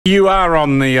You are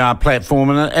on the platform,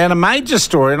 and a major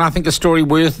story, and I think a story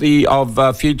worthy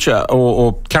of future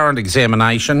or current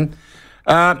examination,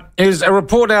 is a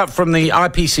report out from the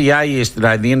IPCA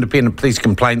yesterday, the Independent Police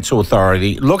Complaints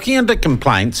Authority, looking into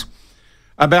complaints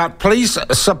about police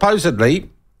supposedly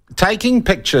taking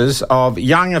pictures of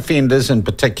young offenders in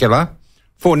particular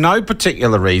for no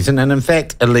particular reason, and in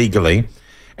fact illegally,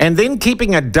 and then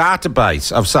keeping a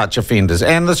database of such offenders.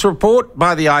 And this report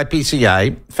by the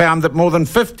IPCA found that more than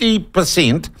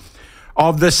 50%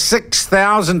 of the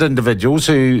 6,000 individuals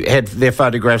who had their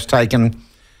photographs taken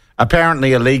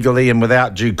apparently illegally and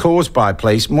without due cause by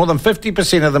police, more than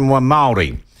 50% of them were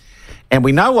Māori. And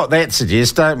we know what that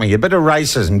suggests, don't we? A bit of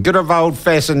racism, good of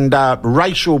old-fashioned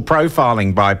racial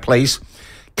profiling by police,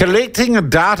 collecting a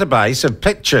database of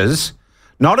pictures,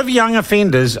 not of young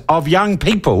offenders, of young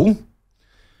people,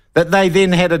 that they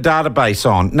then had a database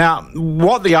on. Now,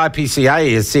 what the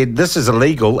IPCA has said, this is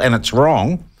illegal and it's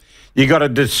wrong. You've got to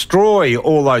destroy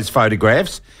all those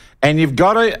photographs and you've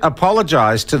got to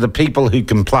apologise to the people who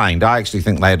complained. I actually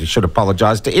think they should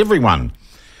apologise to everyone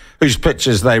whose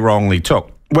pictures they wrongly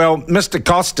took. Well, Mr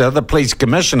Costa, the police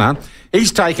commissioner,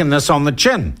 he's taken this on the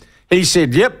chin. He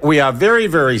said, yep, we are very,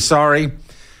 very sorry.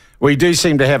 We do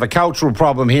seem to have a cultural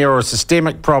problem here or a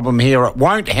systemic problem here. It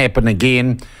won't happen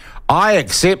again. I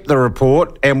accept the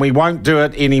report and we won't do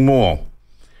it anymore.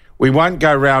 We won't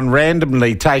go around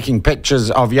randomly taking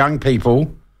pictures of young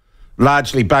people,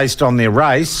 largely based on their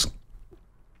race,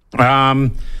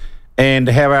 and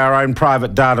have our own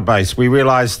private database. We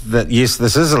realise that, yes,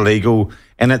 this is illegal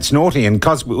and it's naughty, and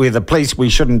because we're the police, we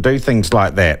shouldn't do things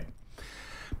like that.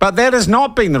 But that has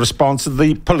not been the response of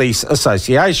the Police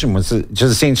Association, which is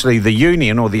essentially the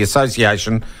union or the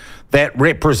association that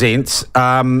represents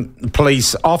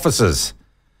police officers.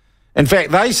 In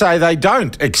fact, they say they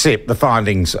don't accept the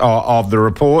findings of the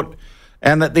report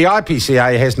and that the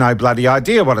IPCA has no bloody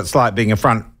idea what it's like being a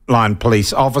frontline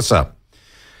police officer.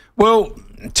 Well,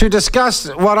 to discuss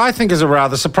what I think is a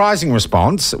rather surprising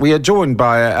response, we are joined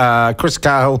by Chris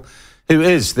Cahill, who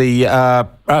is the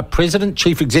President,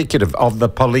 Chief Executive of the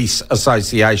Police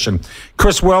Association.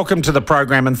 Chris, welcome to the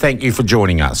program and thank you for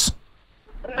joining us.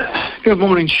 Good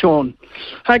morning, Sean.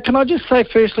 Hey, can I just say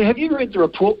firstly, have you read the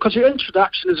report? Because your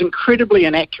introduction is incredibly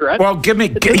inaccurate. Well,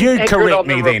 you correct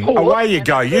me then. Away you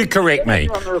go. You correct me.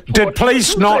 Did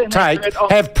police not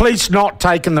have police not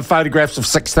taken the photographs of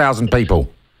 6,000 people?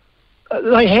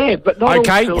 They have, but not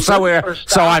okay, all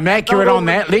so I'm accurate on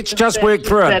that. Let's just work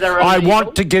through it. I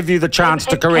want to give you the chance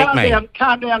to correct me.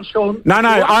 Calm down, Sean. No,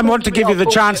 I want to give you the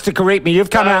chance to correct me. You've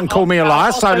come out and called me a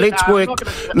liar, so let's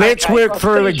work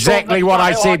through exactly what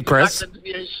I said, Chris.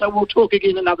 So we'll talk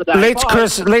again another day.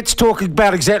 Let's talk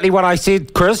about exactly what I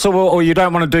said, Chris, or you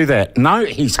don't want to do that. No,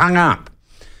 he's hung up.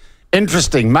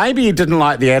 Interesting. Maybe he didn't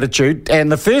like the attitude.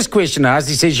 And the first question I asked,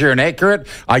 he says, you're inaccurate.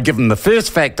 I give him the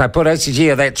first fact I put. I says,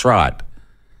 yeah, that's right.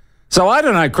 So I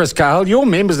don't know, Chris Cahill, your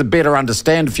members had better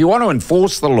understand if you want to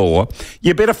enforce the law,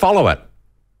 you better follow it.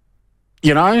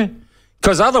 You know?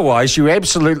 Because otherwise you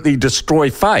absolutely destroy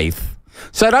faith.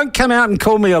 So don't come out and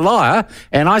call me a liar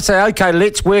and I say, okay,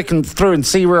 let's work through and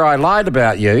see where I lied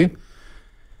about you.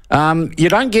 You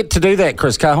don't get to do that,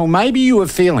 Chris Cahill. Maybe you were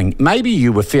feeling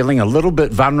a little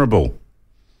bit vulnerable.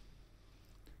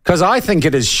 Because I think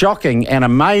it is shocking and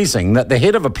amazing that the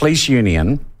head of a police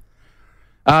union,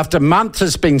 after months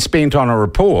has been spent on a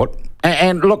report,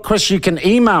 and look, Chris, you can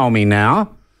email me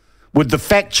now with the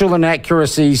factual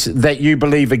inaccuracies that you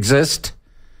believe exist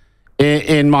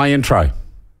in my intro.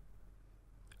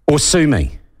 Or sue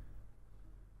me.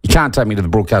 You can't take me to the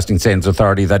Broadcasting Standards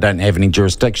Authority. They don't have any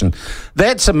jurisdiction.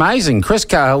 That's amazing. Chris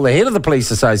Cahill, the head of the Police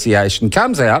Association,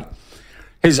 comes out.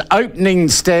 His opening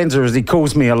stanza is he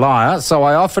calls me a liar. So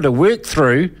I offer to work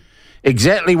through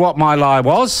exactly what my lie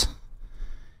was.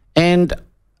 And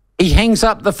he hangs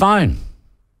up the phone.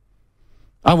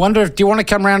 I wonder, do you want to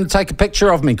come around and take a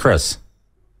picture of me, Chris?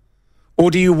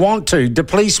 Or do you want to? Do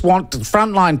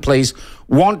frontline police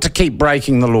want to keep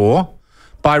breaking the law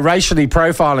by racially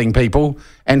profiling people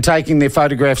and taking their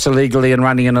photographs illegally and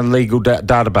running an illegal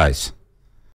database?